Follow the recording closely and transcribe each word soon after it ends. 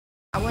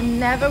will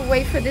never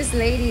wait for this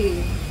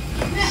lady.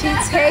 She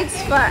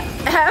takes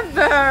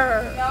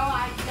forever. No,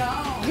 I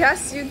don't.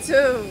 Yes, you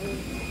do.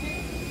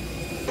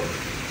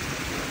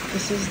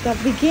 This is the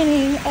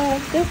beginning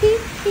of the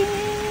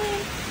weekend.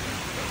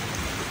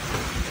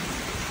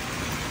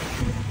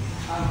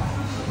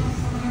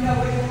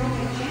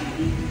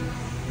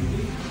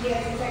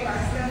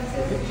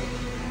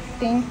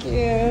 Thank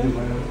you.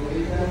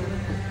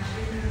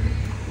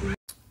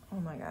 Oh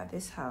my God,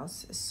 this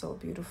house is so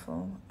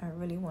beautiful. I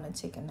really want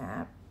to take a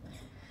nap,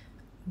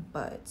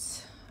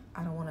 but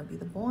I don't want to be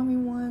the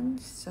boring one,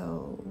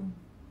 so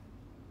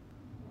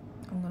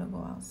I'm gonna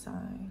go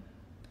outside.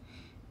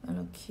 I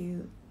look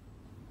cute,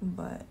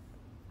 but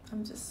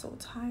I'm just so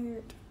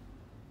tired.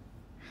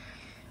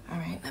 All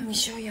right, let me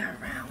show y'all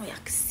around where y'all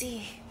can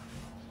see.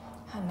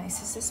 How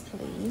nice is this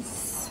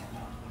place?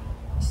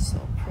 So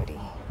pretty.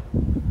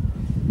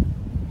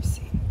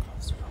 See,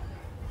 close the room.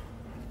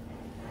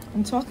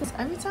 I'm talking,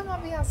 every time I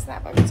be on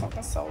Snap, I be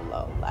talking so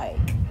low,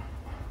 like,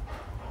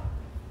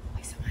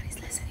 wait, somebody's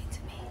listening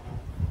to me.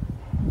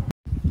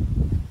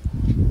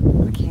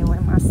 Okay,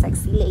 where my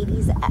sexy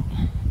ladies at?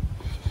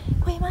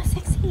 Where my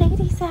sexy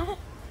ladies at?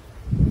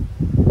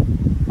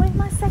 Where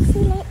my sexy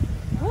ladies?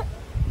 What?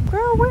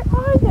 Girl, where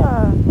are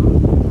ya?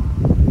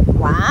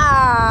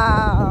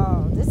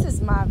 Wow, this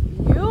is my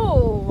view.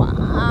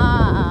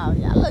 Wow,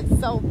 y'all look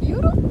so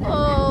beautiful.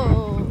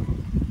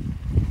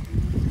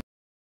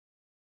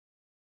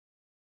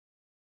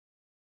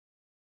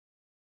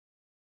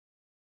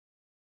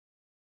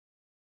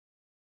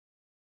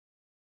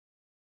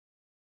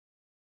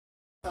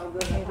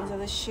 Okay, these are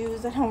the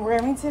shoes that I'm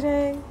wearing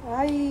today.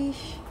 Ay.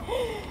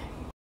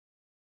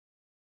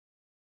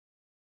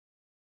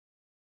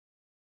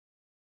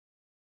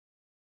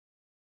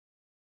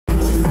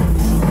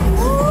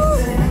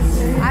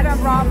 I done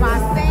brought my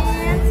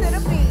stand to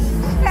the beach.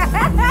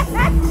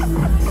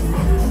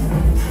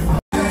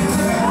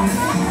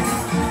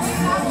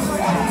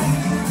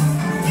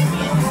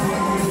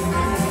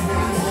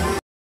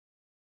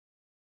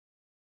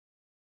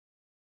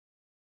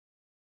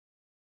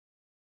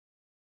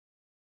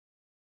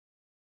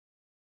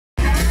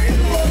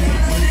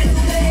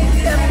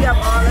 Set me up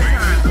all the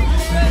time.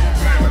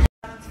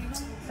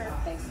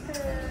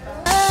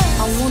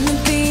 I wanna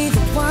be the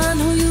one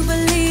who you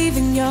believe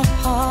in your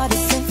heart is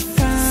sent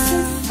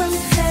from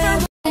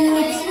heaven.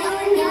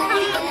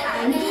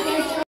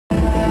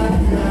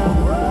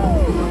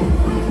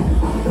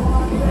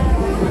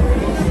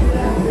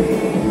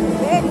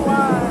 Big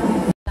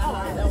one.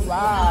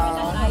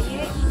 Wow.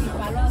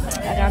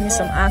 I got me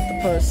some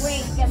octopus.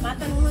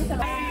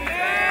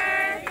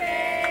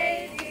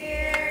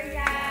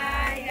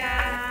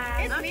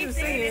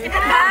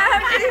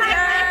 Happy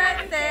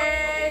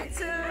birthday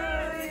to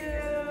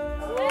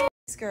you.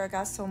 This girl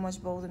got so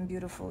much bold and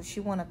beautiful. She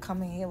wanna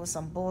come in here with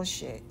some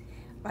bullshit.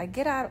 Like,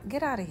 get out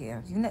of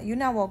here. You're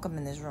not welcome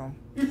in this room.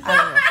 Out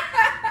of here.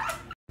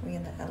 We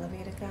in the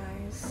elevator,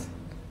 guys.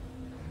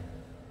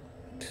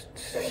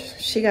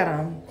 She got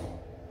on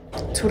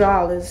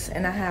 $2,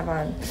 and I have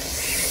on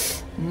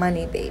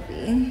money,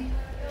 baby.